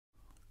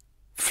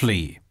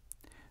Flea,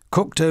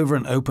 cooked over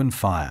an open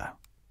fire.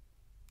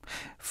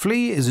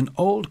 Flea is an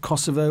old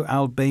Kosovo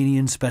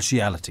Albanian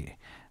speciality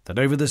that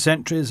over the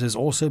centuries has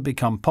also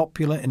become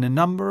popular in a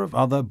number of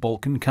other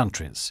Balkan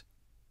countries.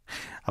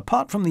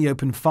 Apart from the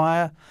open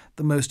fire,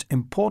 the most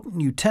important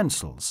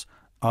utensils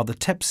are the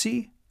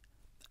tepsi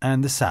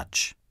and the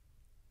sac.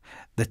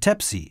 The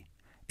tepsi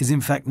is in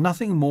fact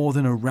nothing more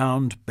than a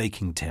round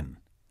baking tin,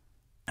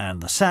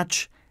 and the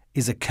sac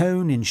is a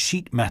cone in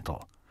sheet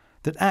metal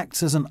that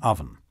acts as an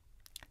oven.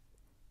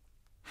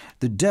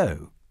 The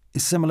dough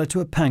is similar to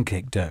a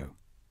pancake dough,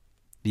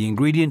 the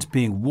ingredients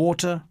being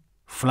water,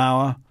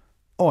 flour,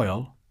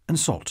 oil and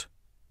salt,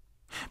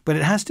 but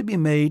it has to be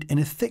made in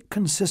a thick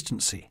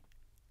consistency.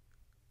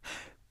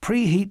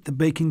 Preheat the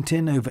baking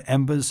tin over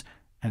embers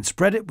and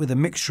spread it with a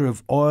mixture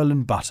of oil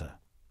and butter,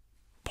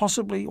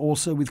 possibly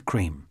also with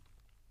cream.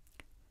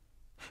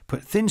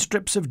 Put thin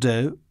strips of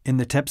dough in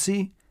the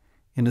tepsi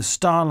in a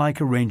star-like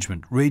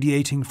arrangement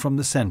radiating from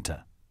the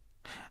centre,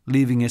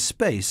 leaving a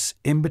space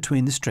in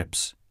between the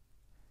strips.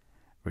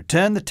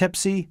 Return the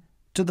tepsi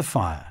to the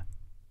fire.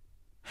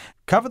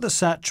 Cover the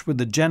sac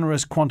with a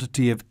generous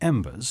quantity of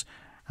embers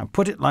and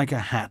put it like a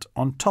hat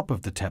on top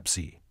of the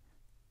tepsi.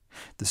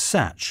 The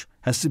sac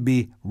has to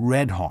be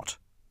red hot,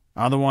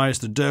 otherwise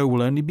the dough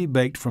will only be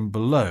baked from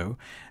below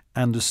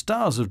and the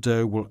stars of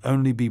dough will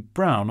only be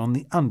brown on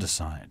the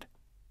underside.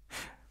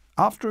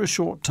 After a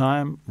short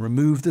time,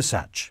 remove the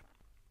sac.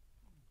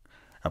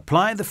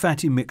 Apply the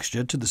fatty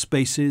mixture to the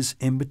spaces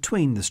in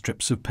between the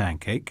strips of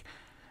pancake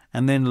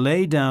and then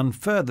lay down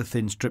further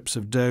thin strips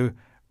of dough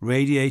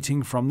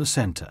radiating from the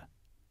centre.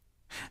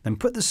 Then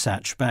put the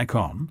sac back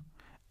on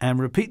and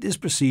repeat this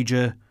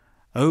procedure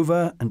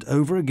over and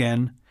over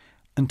again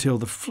until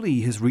the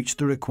flea has reached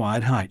the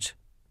required height.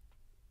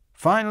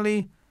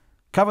 Finally,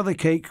 cover the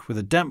cake with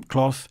a damp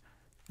cloth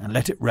and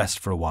let it rest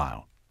for a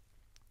while.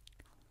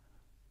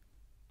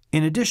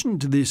 In addition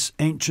to this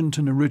ancient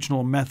and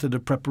original method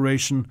of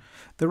preparation,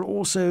 there are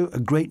also a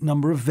great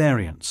number of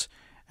variants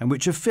in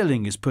which a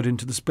filling is put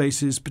into the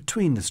spaces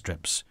between the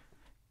strips,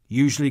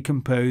 usually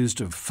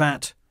composed of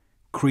fat,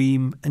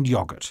 cream and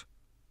yoghurt,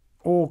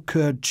 or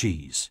curd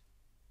cheese.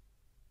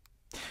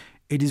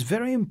 It is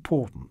very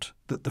important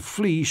that the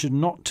flea should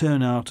not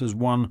turn out as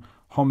one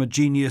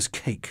homogeneous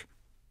cake.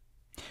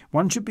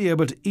 One should be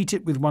able to eat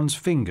it with one's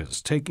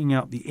fingers, taking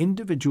out the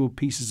individual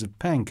pieces of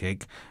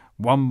pancake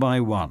one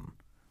by one,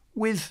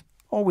 with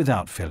or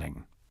without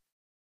filling.